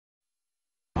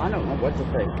I don't know what to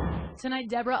think. Tonight,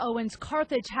 Deborah Owens'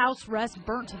 Carthage house rests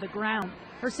burnt to the ground.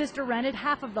 Her sister rented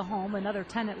half of the home. Another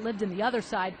tenant lived in the other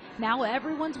side. Now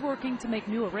everyone's working to make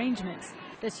new arrangements.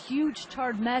 This huge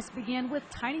charred mess began with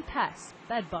tiny pests,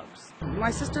 bed bugs.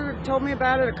 My sister told me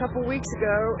about it a couple weeks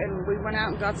ago, and we went out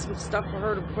and got some stuff for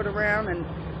her to put around, and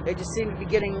they just seemed to be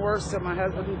getting worse, so my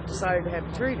husband decided to have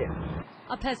it treated.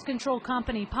 A pest control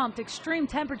company pumped extreme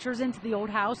temperatures into the old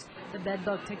house. The bed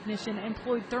bug technician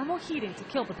employed thermal heating to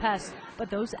kill the pests, but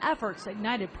those efforts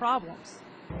ignited problems.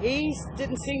 He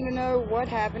didn't seem to know what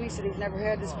happened. He said he's never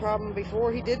had this problem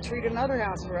before. He did treat another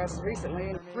house for us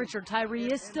recently. Richard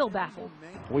Tyree is still baffled.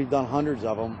 We've done hundreds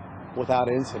of them without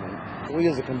incident. We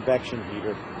use a convection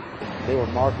heater. They were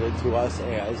marketed to us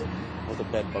as a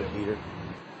bed bug heater.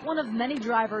 One of many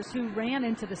drivers who ran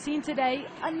into the scene today,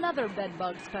 another bed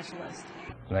bug specialist.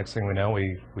 The next thing we know,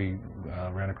 we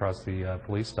ran across the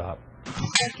police stop.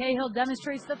 Cahill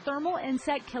demonstrates the thermal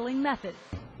insect killing method.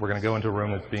 We're going to go into a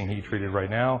room that's being heat treated right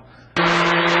now.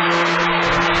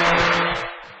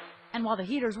 And while the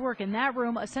heaters work in that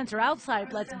room, a sensor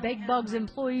outside lets Bed Bug's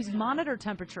employees monitor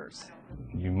temperatures.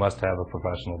 You must have a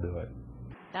professional do it.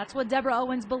 That's what Deborah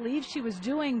Owens believes she was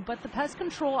doing, but the pest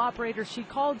control operator she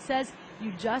called says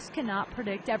you just cannot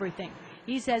predict everything.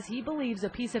 He says he believes a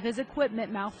piece of his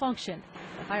equipment malfunctioned.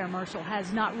 The fire marshal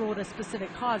has not ruled a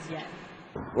specific cause yet.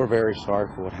 We're very sorry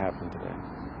for what happened today.